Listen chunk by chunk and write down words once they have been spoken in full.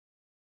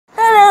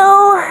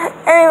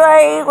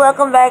everybody,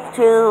 welcome back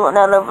to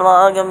another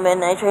vlog of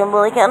Midnight Train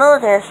Bully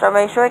Kennels. There's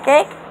Strawberry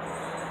Shortcake,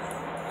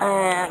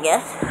 I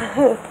guess.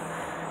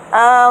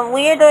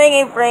 We are doing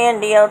a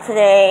brand deal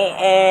today,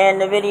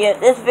 and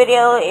this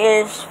video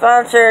is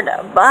sponsored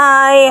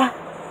by,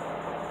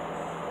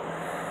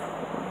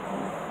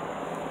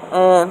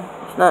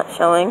 it's not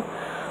showing,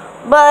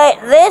 but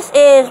this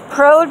is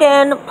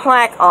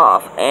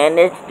plaqueoff, and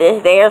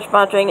they are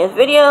sponsoring this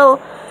video,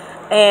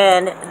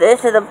 and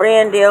this is a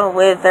brand deal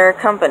with their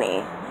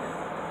company.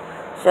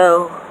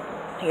 So,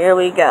 here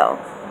we go.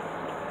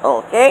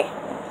 Okay.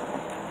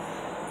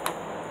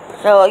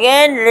 So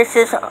again, this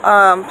is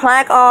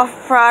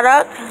plaqueoff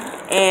product,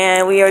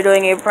 and we are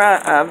doing a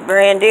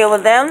brand deal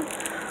with them.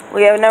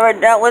 We have never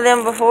dealt with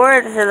them before.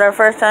 This is our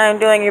first time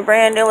doing a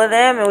brand deal with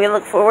them, and we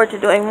look forward to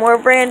doing more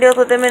brand deals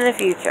with them in the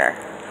future.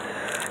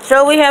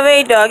 So we have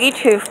a doggy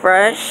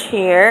toothbrush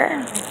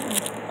here.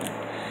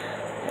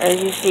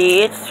 As you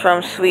see, it's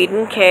from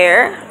Sweden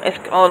Care. It's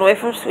all the way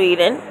from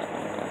Sweden.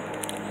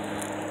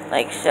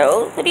 Like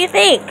so. What do you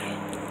think?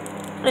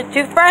 The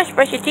toothbrush?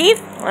 Brush your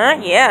teeth? Huh?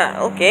 Yeah,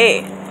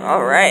 okay.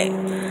 Alright.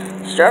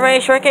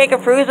 Strawberry Shortcake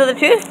approves of the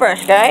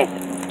toothbrush, guys.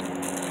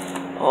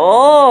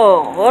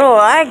 Oh, what do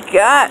I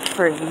got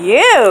for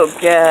you,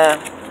 guys?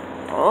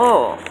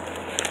 Oh.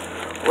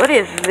 What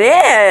is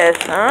this,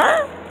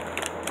 huh?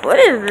 What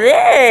is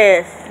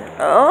this?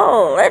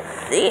 Oh,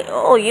 let's see.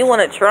 Oh, you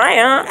want to try,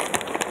 huh?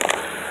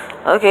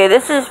 Okay,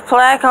 this is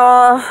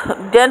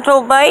plaqueoff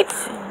Dental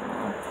Bites.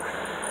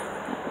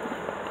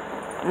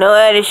 No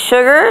added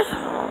sugars,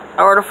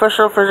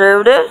 artificial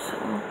preservatives.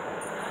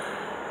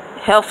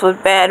 Helps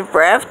with bad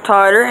breath,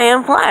 tartar,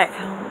 and plaque.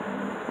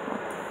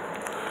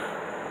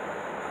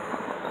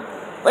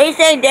 What do you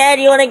say, Dad?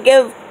 You wanna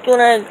give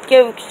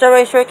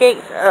Strawberry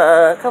Shortcake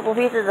a couple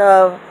pieces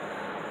of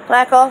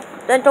plaqueoff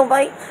Dental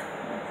Bites?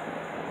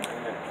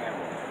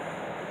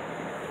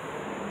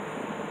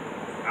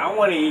 I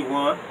want to eat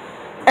one.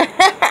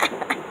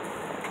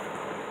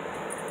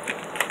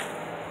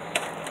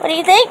 What do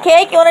you think,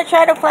 Cake? You want to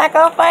try the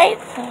plaqueoff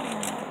bites?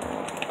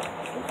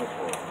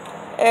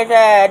 It's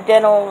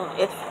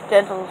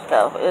dental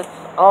stuff.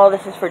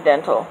 This is for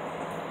dental.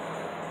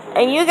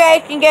 And you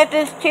guys can get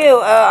this too.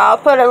 I'll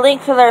put a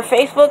link to their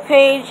Facebook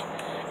page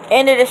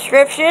in the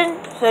description,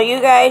 so you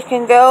guys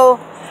can go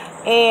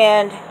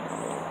and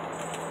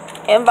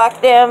inbox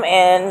them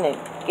and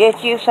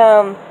get you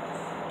some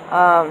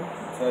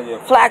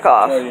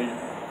plaqueoff.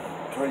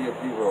 Tell your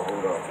people,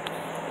 hold on.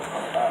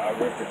 I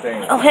ripped the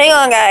thing. Oh, hang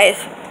on, guys.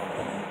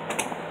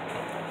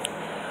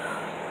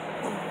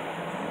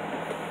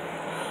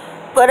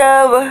 But,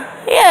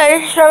 yeah,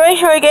 this is Strawberry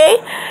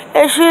Shortcake,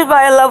 and she's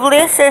my lovely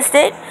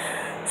assistant.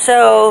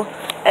 So,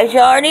 as you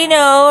already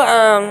know,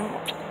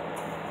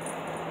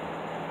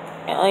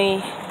 let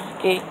me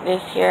get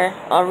this here.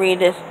 I'll read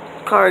this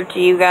card to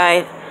you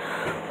guys.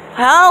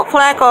 How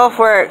plaqueoff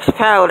works,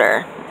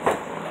 powder.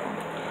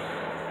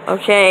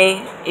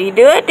 Okay, you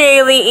do it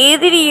daily,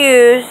 easy to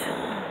use.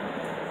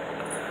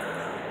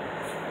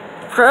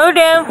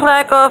 ProDen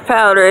plaqueoff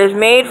powder is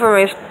made from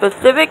a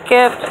specific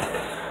gift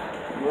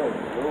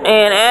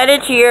and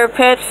added to your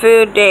pet's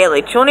food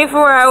daily.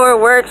 24-hour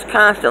works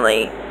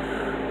constantly.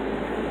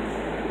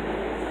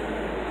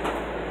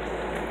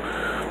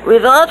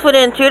 Results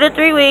within 2 to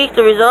 3 weeks.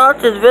 The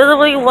result is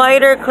visibly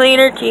whiter,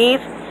 cleaner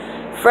teeth,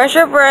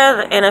 fresher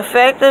breath, and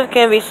effective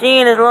can be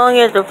seen as long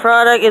as the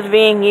product is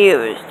being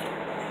used.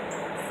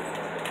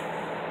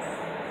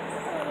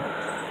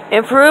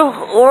 Improve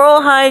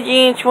oral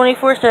hygiene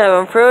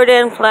 24/7.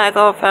 ProDen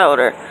plaqueoff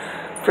powder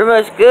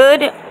promotes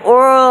good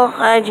oral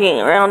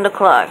hygiene around the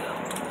clock.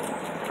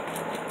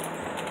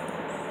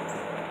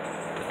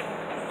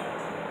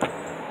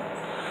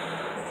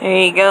 There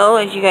you go,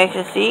 as you guys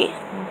can see.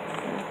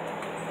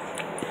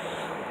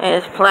 And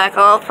it's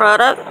plaqueoff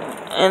product,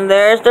 and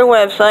there's their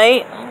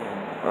website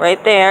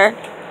right there.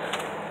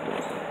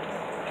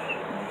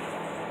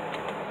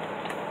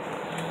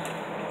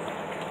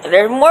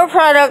 There's more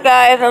product,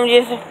 guys.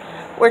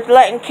 We're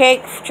letting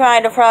Cake try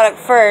the product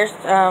first.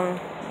 We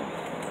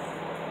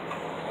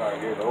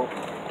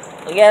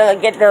gotta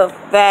get the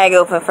bag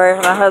open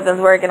first. My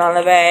husband's working on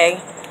the bag.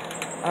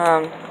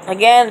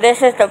 Again,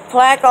 this is the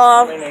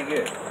plaqueoff.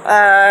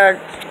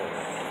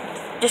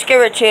 Just give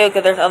her 2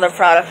 because there's other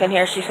products in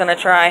here she's gonna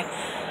try.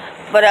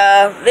 But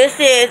this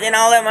is, and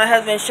I'll let my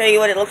husband show you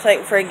what it looks like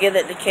before I give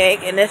it to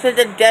Cake. And this is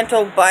the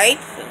Dental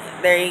Bites.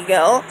 There you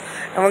go.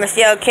 And we're gonna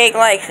see how Cake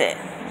likes it.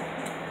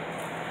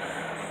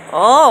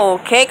 Oh,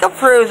 Cake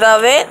approves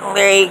of it.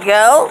 There you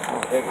go.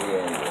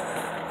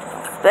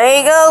 There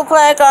you go,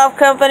 plaqueoff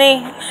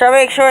company.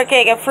 Strawberry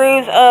Shortcake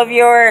approves of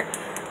your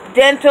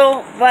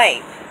Dental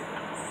Bites.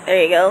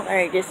 There you go.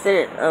 Alright, just sit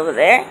it over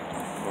there.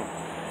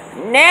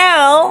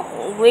 Now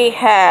we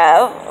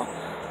have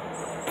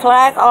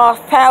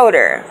plaqueoff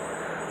powder.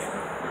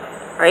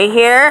 Right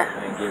here.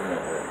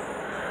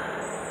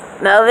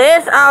 Now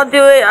this, I'll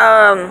do it,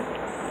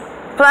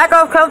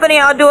 plaqueoff company,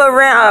 I'll do a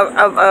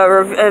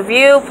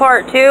review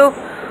part 2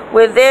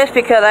 with this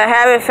because I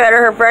haven't fed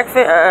her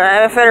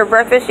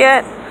breakfast.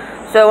 Yet,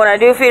 So when I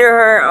do feed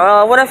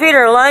her, when I feed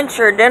her lunch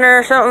or dinner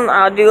or something,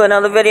 I'll do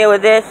another video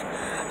with this.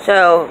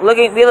 So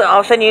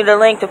I'll send you the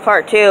link to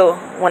part 2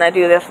 when I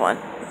do this one.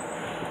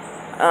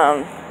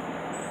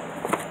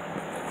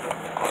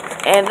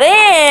 And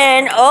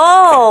then,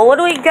 oh, what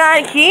do we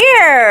got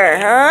here,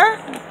 huh?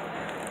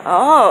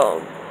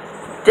 Oh,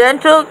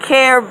 dental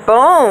care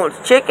bones,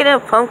 chicken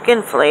and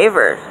pumpkin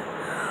flavors.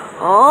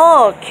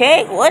 Oh,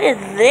 okay, what is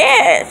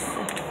this?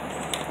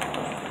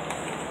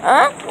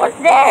 Huh? What's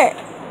that?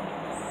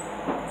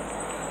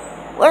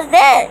 What's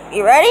that?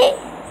 You ready?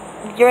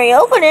 You ready to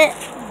open it?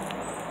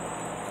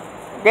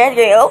 Dad's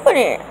gonna open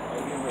it.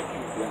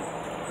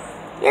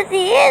 Yes,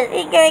 he is.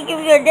 He's gonna give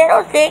you a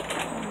dental stick.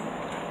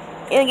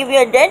 He's gonna give you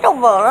a dental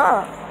bone,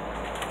 huh?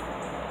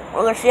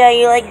 We're gonna see how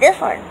you like this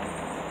one.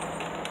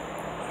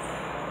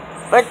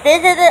 But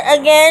this is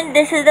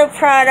this is a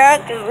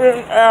product.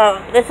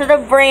 This is a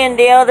brand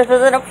deal. This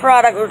isn't a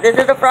product. This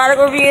is a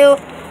product review,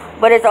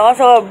 but it's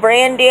also a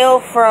brand deal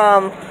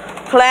from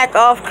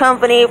plaqueoff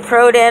company,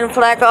 ProDen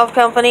plaqueoff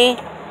company.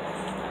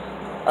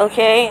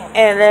 Okay,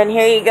 and then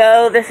here you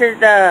go. This is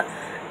the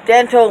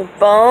dental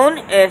bone.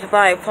 It's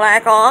by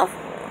plaqueoff,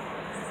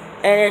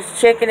 and it's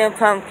chicken and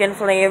pumpkin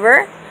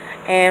flavor.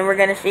 And we're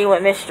gonna see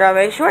what Miss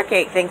Strawberry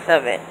Shortcake thinks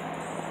of it.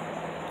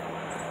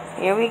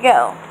 Here we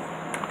go.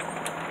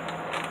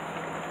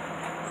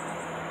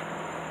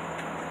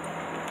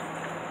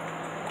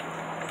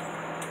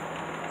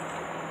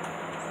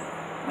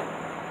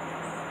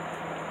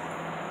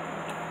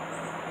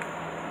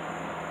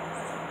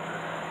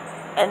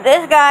 And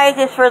this, guys,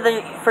 is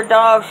for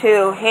dogs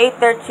who hate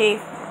their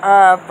teeth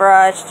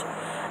brushed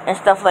and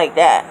stuff like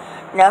that.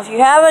 Now, if you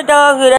have a dog who